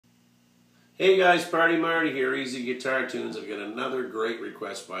Hey guys, Party Marty here, Easy Guitar Tunes. I've got another great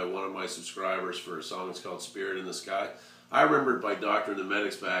request by one of my subscribers for a song that's called Spirit in the Sky. I remember it by Doctor and the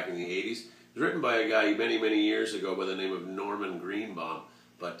Medics back in the 80s. It was written by a guy many years ago by the name of Norman Greenbaum,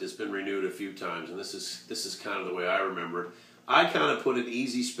 but it's been renewed a few times, and this is kind of the way I remember it. I kind of put an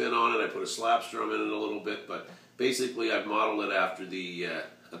easy spin on it. I put a slap strum in it a little bit, but basically I've modeled it after the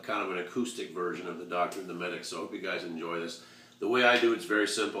kind of an acoustic version of the Doctor and the Medics, so I hope you guys enjoy this. The way I do it's very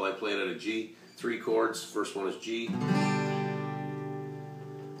simple. I play it at a G, 3 chords. First one is G,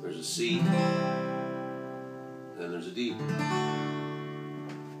 there's a C, and then there's a D.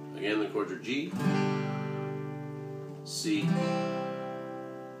 Again, the chords are G, C,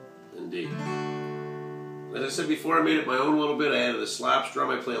 and D. As I said before, I made it my own a little bit. I added a slap strum.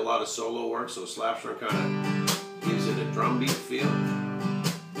 I play a lot of solo work, so slap strum kind of gives it a drum beat feel.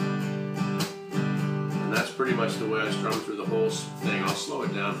 And that's pretty much the way I strum through the whole thing. I'll slow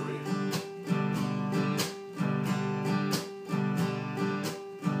it down for you.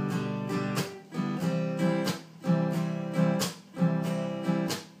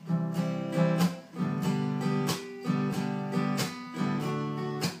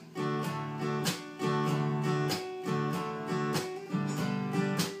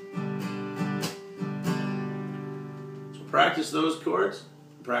 Practice those chords,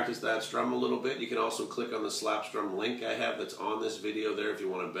 practice that strum a little bit. You can also click on the slap strum link I have that's on this video there if you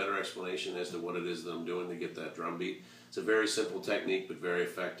want a better explanation as to what it is that I'm doing to get that drum beat. It's a very simple technique but very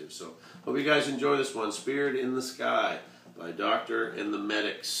effective. So hope you guys enjoy this one, Spirit in the Sky by Doctor and the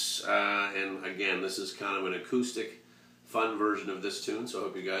Medics. And again, this is kind of an acoustic, fun version of this tune, so I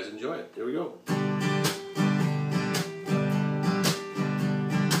hope you guys enjoy it. Here we go.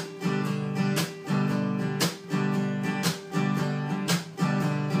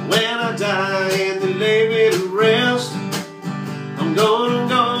 When I die and they lay me to rest, I'm gonna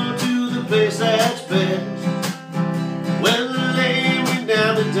go to the place that's best. When they lay me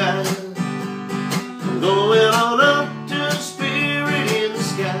down to die, I'm going on up to the Spirit in the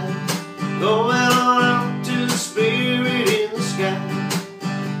sky. Going on up to the Spirit in the sky.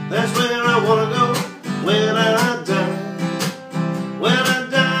 That's where I wanna go when I die. When I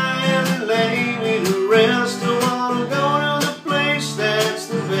die and they lay me to rest, I wanna go to the place that's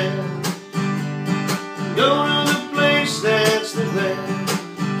the best. Go to the place that's the best.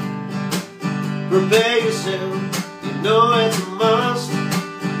 Prepare yourself, you know it's a must.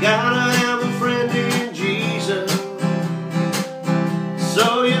 You gotta have a friend in Jesus,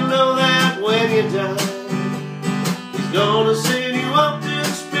 so you know that when you die, He's gonna send you up to the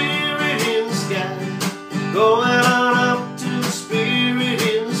Spirit in the sky. Going on up to the Spirit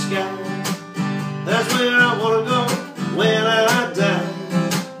in the sky. That's where I wanna go when I die.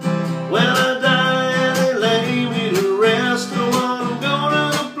 When I die and they lay me to rest, I wanna go to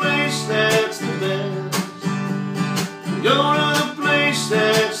the place that's the best. Go to the place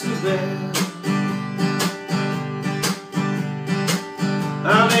that's the best.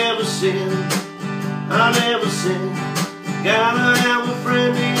 I'll never sin, I'll never sin. Gotta have a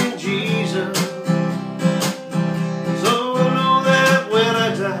friend in Jesus, so I know that when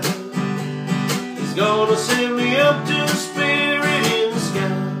I die, He's gonna send me up to the Spirit in the sky.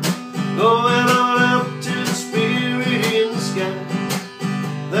 Going on up to the Spirit in the sky.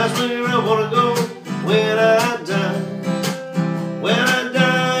 That's where I wanna go when I die. When I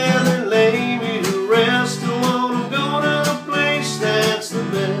die and they lay me to rest, I wanna go to the place that's the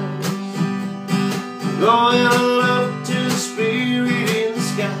best. Going on up to the Spirit in the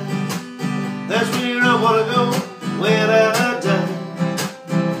sky. That's where I wanna go when I die.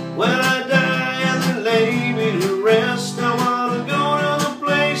 When I die and they lay me to rest, I wanna go to the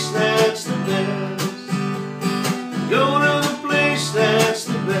place that's the best. Go to the place that's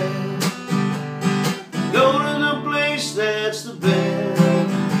the best. Go to the place that's the best.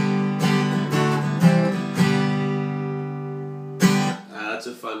 That's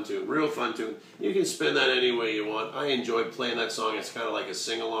a fun tune, real fun tune. You can spin that any way you want. I enjoy playing that song. It's kind of like a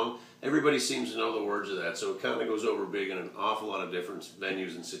sing-along. Everybody seems to know the words of that, so it kind of goes over big in an awful lot of different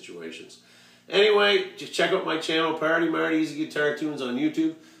venues and situations. Anyway, just check out my channel, Party Marty Easy Guitar Tunes on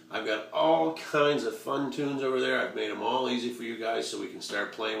YouTube. I've got all kinds of fun tunes over there. I've made them all easy for you guys so we can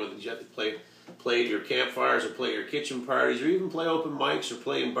start playing with it. You have to play at your campfires or play at your kitchen parties or even play open mics or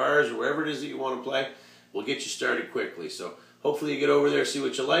play in bars or wherever it is that you want to play. We'll get you started quickly. So hopefully you get over there, see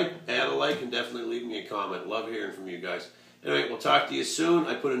what you like, add a like, and definitely leave me a comment. Love hearing from you guys. Anyway, we'll talk to you soon.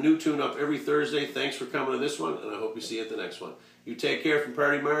 I put a new tune up every Thursday. Thanks for coming to this one, and I hope you see you at the next one. You take care from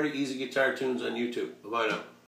Party Marty, Easy Guitar Tunes on YouTube. Bye-bye now.